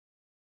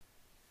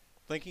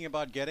Thinking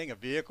about getting a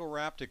vehicle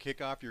wrap to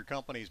kick off your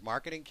company's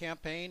marketing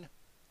campaign?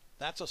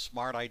 That's a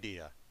smart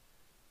idea.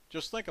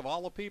 Just think of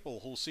all the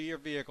people who'll see your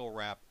vehicle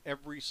wrap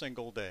every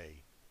single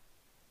day.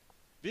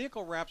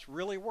 Vehicle wraps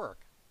really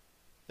work.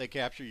 They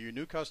capture your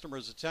new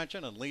customers'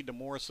 attention and lead to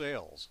more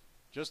sales.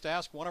 Just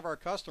ask one of our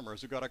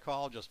customers who got a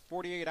call just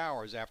 48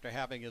 hours after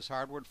having his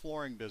hardwood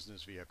flooring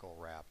business vehicle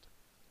wrapped.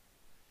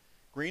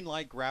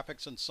 Greenlight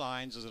Graphics and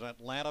Signs is an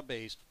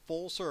Atlanta-based,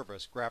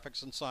 full-service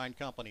graphics and sign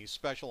company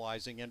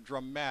specializing in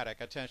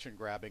dramatic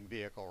attention-grabbing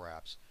vehicle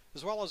wraps,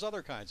 as well as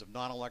other kinds of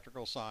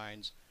non-electrical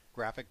signs,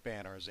 graphic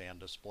banners, and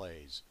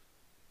displays.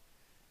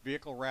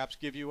 Vehicle wraps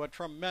give you a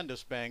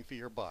tremendous bang for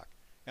your buck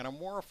and are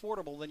more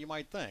affordable than you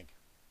might think.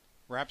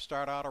 Wraps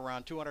start out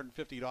around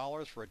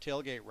 $250 for a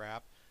tailgate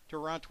wrap,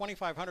 to around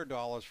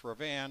 $2,500 for a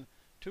van,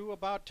 to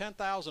about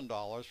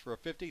 $10,000 for a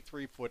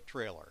 53-foot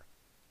trailer.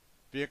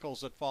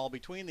 Vehicles that fall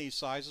between these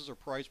sizes are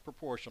priced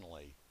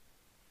proportionally.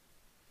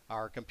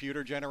 Our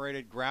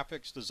computer-generated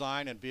graphics,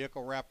 design, and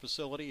vehicle wrap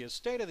facility is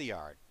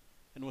state-of-the-art,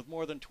 and with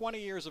more than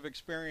 20 years of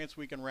experience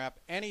we can wrap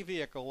any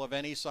vehicle of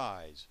any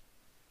size.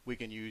 We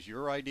can use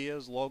your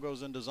ideas,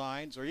 logos, and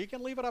designs, or you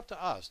can leave it up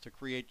to us to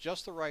create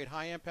just the right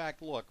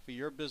high-impact look for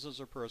your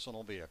business or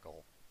personal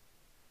vehicle.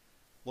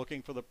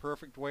 Looking for the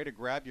perfect way to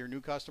grab your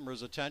new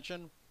customer's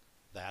attention?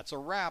 That's a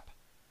wrap!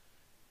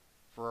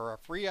 For a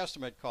free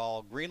estimate,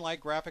 call Greenlight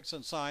Graphics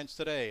and Signs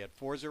today at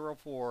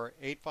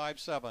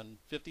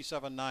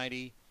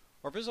 404-857-5790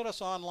 or visit us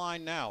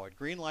online now at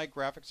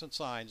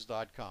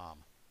greenlightgraphicsandsigns.com.